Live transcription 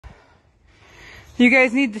You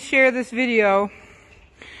guys need to share this video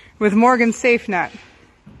with Morgan Safe Net,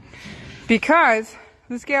 because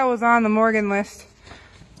this gal was on the Morgan list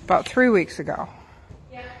about 3 weeks ago.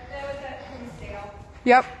 Yep, that was at Hinsdale.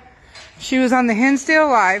 Yep. She was on the Hinsdale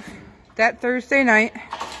Live that Thursday night.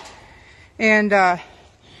 And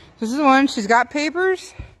this is the one. She's got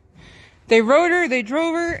papers. They rode her, they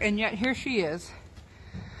drove her, and yet here she is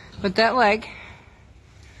with that leg.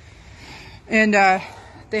 And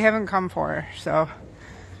they haven't come for her, so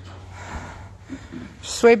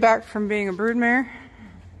she's way back from being a broodmare.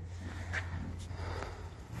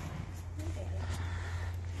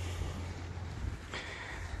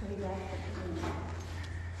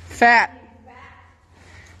 Fat.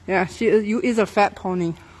 Yeah, she is a fat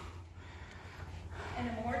pony. And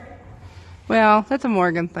a Morgan. Well, that's a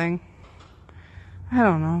Morgan thing. I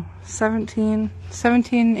don't know. 17,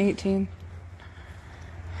 18.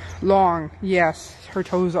 Long, yes. Her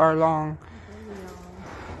toes are long.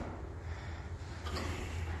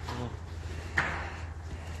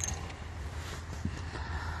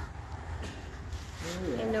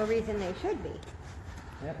 And no reason they should be.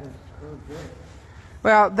 That was so good.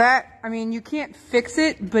 Well, that, I mean, you can't fix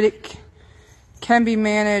it, but it can be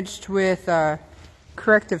managed with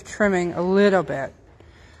corrective trimming a little bit.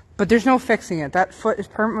 But there's no fixing it. That foot is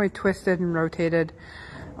permanently twisted and rotated.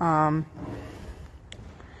 But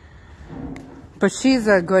she's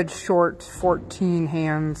a good short 14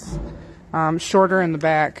 hands, shorter in the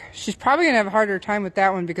back. She's probably going to have a harder time with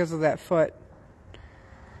that one because of that foot.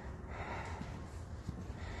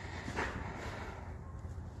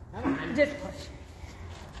 Just push.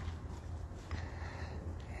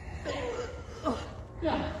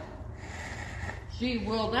 Yeah. She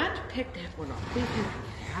will not pick that one up.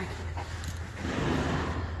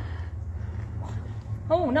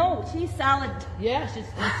 Oh no, she's solid. Yes,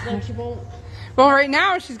 then she won't. Well, right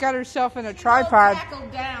now she's got herself in a tripod.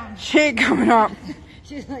 Tackled down. She ain't coming up.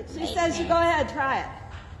 She's like, she says, you go ahead, try it.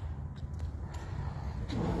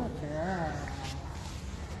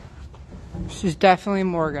 She's definitely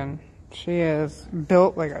Morgan. She is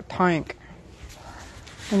built like a tank.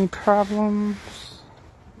 Any problems?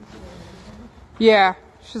 Yeah,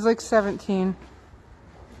 she's like 17.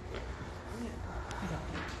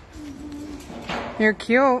 You're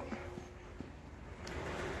cute.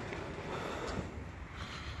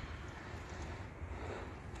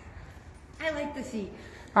 I like the seat.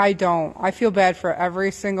 I don't. I feel bad for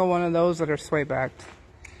every single one of those that are sway backed.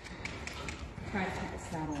 Try to take the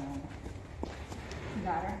saddle on. You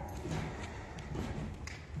got her?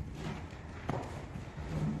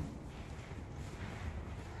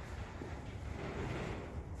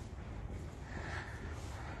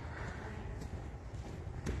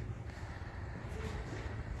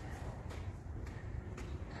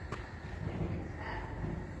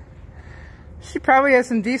 She probably has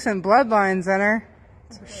some decent bloodlines in her.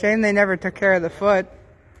 It's a shame they never took care of the foot.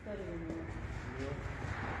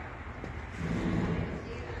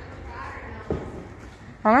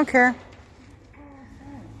 I don't care.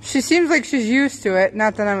 She seems like she's used to it,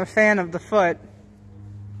 not that I'm a fan of the foot.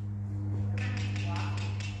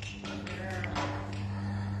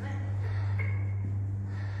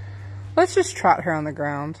 Let's just trot her on the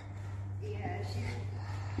ground. Yeah,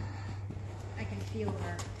 I can feel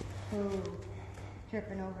her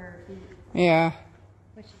tripping over her feet. Yeah.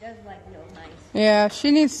 But she does like real nice. Yeah,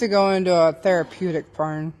 she needs to go into a therapeutic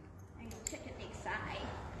barn. I know, such a big sigh.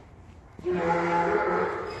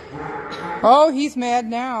 Oh, he's mad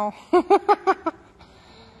now.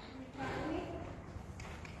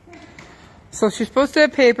 So she's supposed to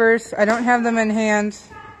have papers. I don't have them in hand.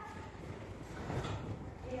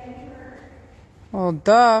 Well,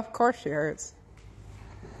 duh, of course she hurts.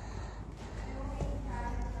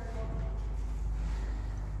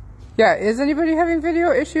 Yeah, is anybody having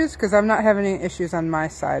video issues? Because I'm not having any issues on my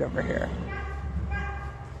side over here.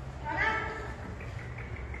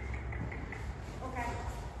 Okay.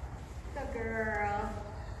 Good girl.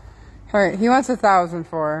 Alright, he wants 1,000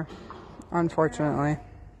 for her, unfortunately.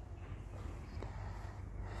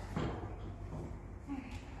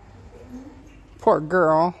 Poor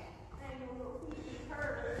girl.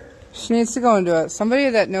 She needs to go into it. Somebody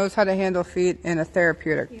that knows how to handle feet in a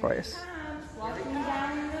therapeutic place. Walking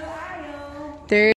down the aisle. There